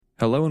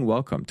Hello and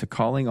welcome to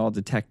Calling All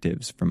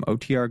Detectives from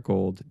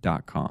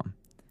OTRGold.com.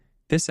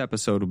 This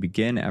episode will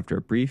begin after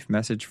a brief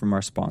message from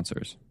our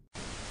sponsors.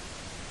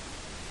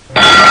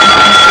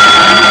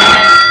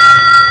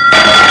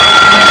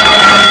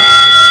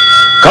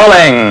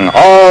 Calling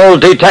all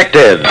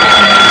detectives.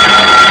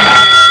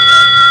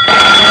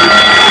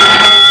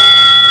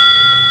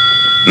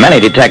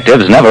 Many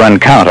detectives never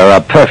encounter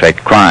a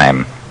perfect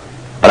crime.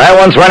 But I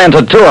once ran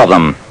into two of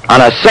them on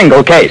a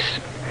single case.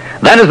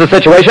 That is the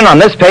situation on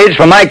this page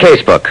from my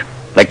casebook.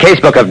 The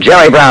casebook of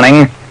Jerry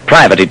Browning,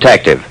 private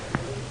detective.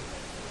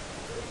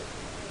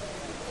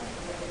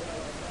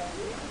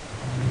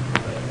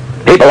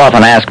 People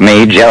often ask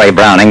me, Jerry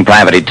Browning,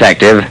 private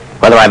detective,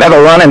 whether I've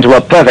ever run into a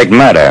perfect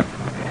murder.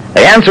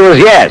 The answer is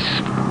yes,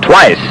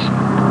 twice.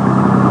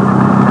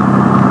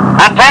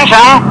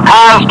 Attention,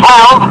 cars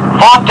 12,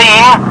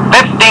 14,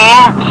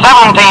 15,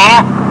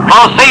 17,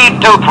 proceed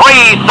to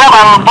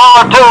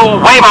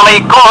 3742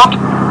 Waverly Court,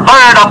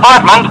 3rd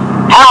apartment,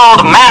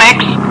 Harold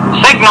Mannix,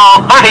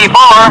 signal 34.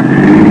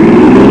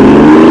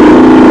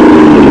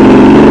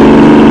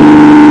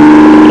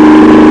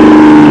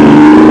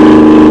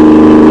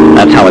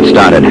 That's how it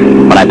started.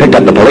 When I picked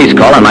up the police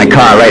call on my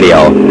car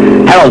radio.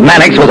 Harold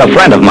Mannix was a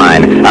friend of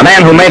mine, a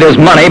man who made his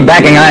money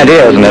backing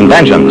ideas and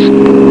inventions.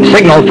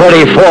 Signal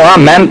 34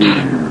 meant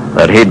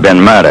that he'd been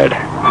murdered.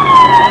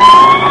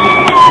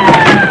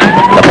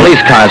 The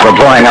police cars were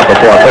drawing up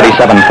before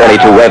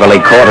 3742 Waverly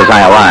Court as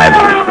I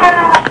arrived.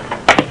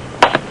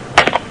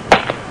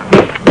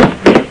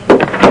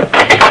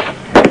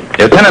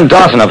 Lieutenant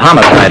Dawson of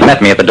Homicide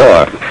met me at the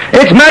door.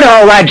 It's murder,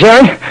 all right,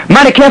 Jerry.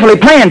 Mighty carefully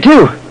planned,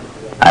 too.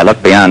 I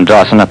looked beyond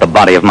Dawson at the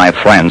body of my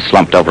friend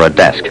slumped over a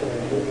desk.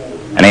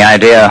 Any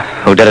idea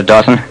who did it,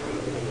 Dawson?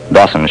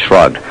 Dawson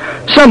shrugged.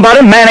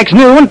 Somebody Mannix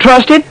knew and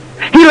trusted.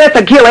 He let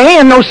the killer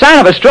in, no sign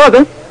of a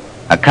struggle.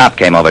 A cop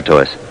came over to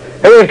us.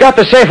 We've got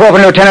the safe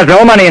open, Lieutenant.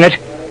 No money in it.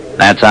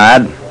 That's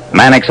odd.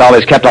 Mannix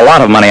always kept a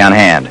lot of money on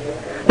hand.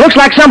 Looks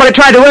like somebody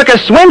tried to work a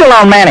swindle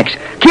on Mannix.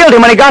 Killed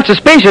him when he got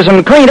suspicious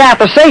and cleaned out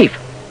the safe.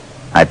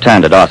 I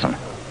turned to Dawson.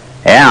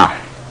 Yeah.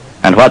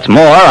 And what's more,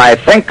 I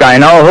think I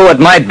know who it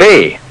might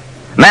be.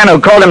 Man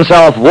who called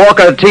himself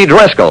Walker T.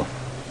 Driscoll.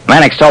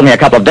 Mannix told me a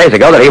couple of days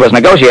ago that he was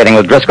negotiating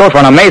with Driscoll for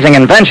an amazing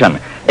invention,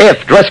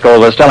 if Driscoll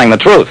was telling the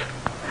truth.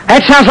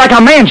 That sounds like a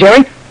man,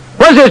 Jerry.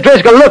 What does this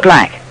Driscoll look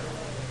like?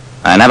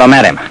 I never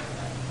met him,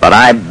 but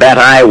I bet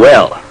I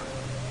will.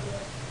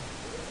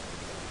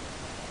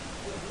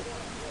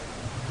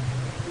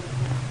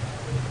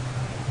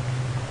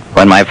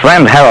 When my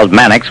friend Harold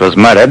Mannix was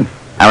murdered,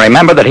 I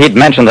remembered that he'd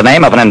mentioned the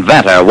name of an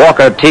inventor,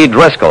 Walker T.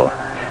 Driscoll.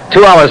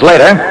 2 hours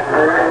later...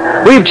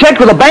 We've checked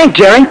with the bank,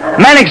 Jerry.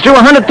 Mannix drew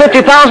 $150,000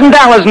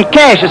 in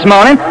cash this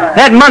morning.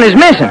 That money's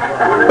missing.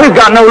 We've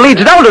got no leads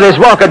at all to this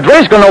Walker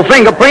Driscoll, no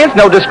fingerprints,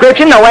 no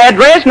description, no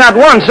address, not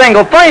one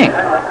single thing.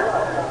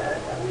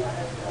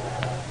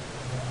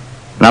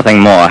 Nothing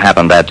more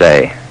happened that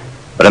day.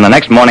 But in the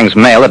next morning's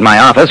mail at my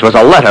office was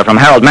a letter from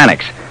Harold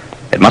Mannix.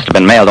 It must have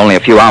been mailed only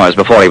a few hours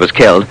before he was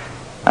killed,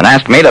 and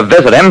asked me to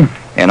visit him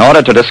in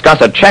order to discuss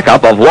a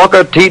checkup of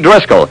Walker T.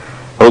 Driscoll,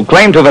 who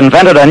claimed to have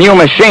invented a new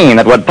machine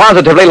that would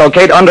positively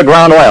locate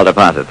underground oil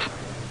deposits.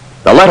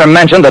 The letter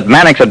mentioned that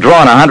Mannix had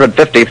drawn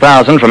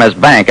 $150,000 from his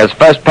bank as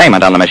first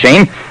payment on the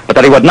machine, but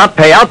that he would not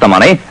pay out the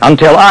money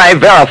until I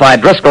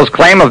verified Driscoll's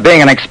claim of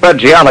being an expert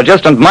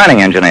geologist and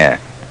mining engineer.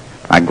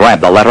 I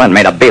grabbed the letter and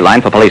made a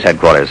beeline for police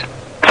headquarters.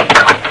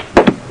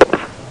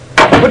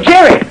 Well,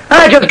 Jerry,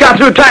 I just got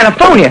through trying to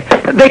phone you.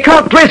 They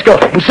caught Driscoll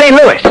in St.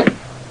 Louis.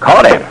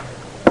 Caught him?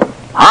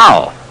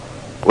 How?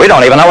 We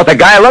don't even know what the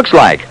guy looks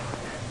like.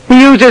 He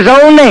used his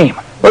own name,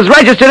 was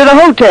registered at a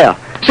hotel.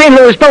 St.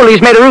 Louis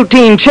police made a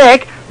routine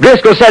check.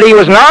 Driscoll said he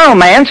was an oil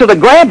man, so they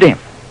grabbed him.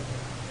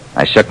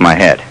 I shook my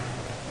head.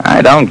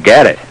 I don't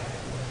get it.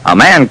 A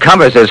man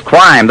covers his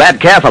crime that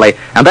carefully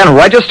and then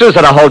registers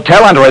at a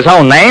hotel under his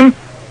own name?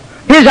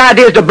 His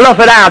idea is to bluff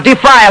it out,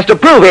 defy us to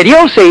prove it.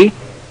 You'll see.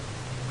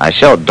 I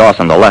showed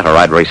Dawson the letter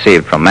I'd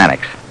received from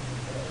Mannix.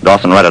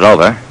 Dawson read it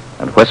over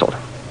and whistled.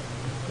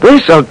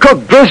 This'll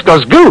cook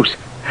Driscoll's goose.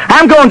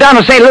 I'm going down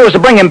to St. Louis to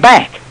bring him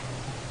back.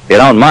 If you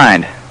don't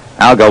mind,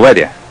 I'll go with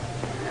you.